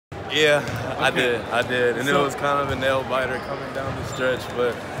Yeah, okay. I did. And so, it was kind of a nail-biter coming down the stretch,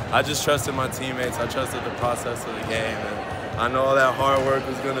 but I just trusted my teammates. I trusted the process of the game, and I know all that hard work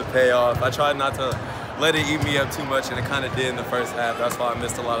was going to pay off. I tried not to let it eat me up too much, and it kind of did in the first half. That's why I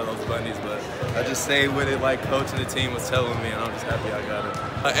missed a lot of those bunnies, but I just stayed with it like coach and the team was telling me, and I'm just happy I got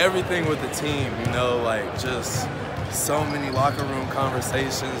it. Everything with the team, you know, like just so many locker room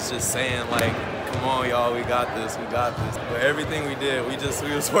conversations just saying like, come on, y'all, we got this, we got this. But everything we did, we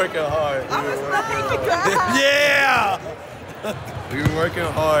was working hard. Yeah! We were working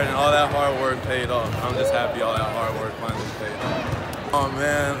hard, and all that hard work paid off. I'm just happy all that hard work finally paid off. Oh,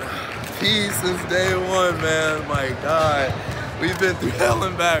 man. Peace since day one, man. My God. We've been through hell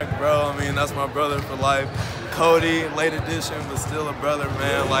and back, bro. I mean, that's my brother for life. Kody, late addition, but still a brother,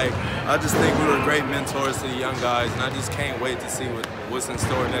 man. Like, I just think we were great mentors to the young guys, and I just can't wait to see what's in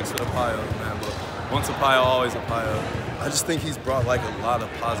store next for the Pios, man. But once a Pio, always a Pio. I just think he's brought like a lot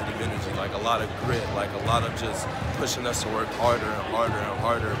of positive energy, like a lot of grit, like a lot of just pushing us to work harder and harder and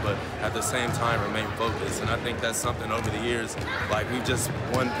harder, but at the same time remain focused. And I think that's something over the years, like we've just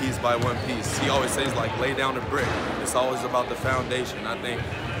one piece by one piece. He always says like lay down the brick. It's always about the foundation. I think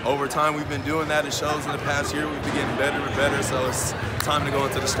over time we've been doing that. It shows in the past year we've been getting better and better, so it's time to go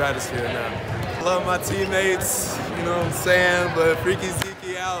into the stratosphere now. I love my teammates, you know what I'm saying, but freaky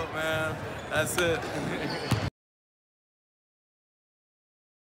Zeke out, man. That's it.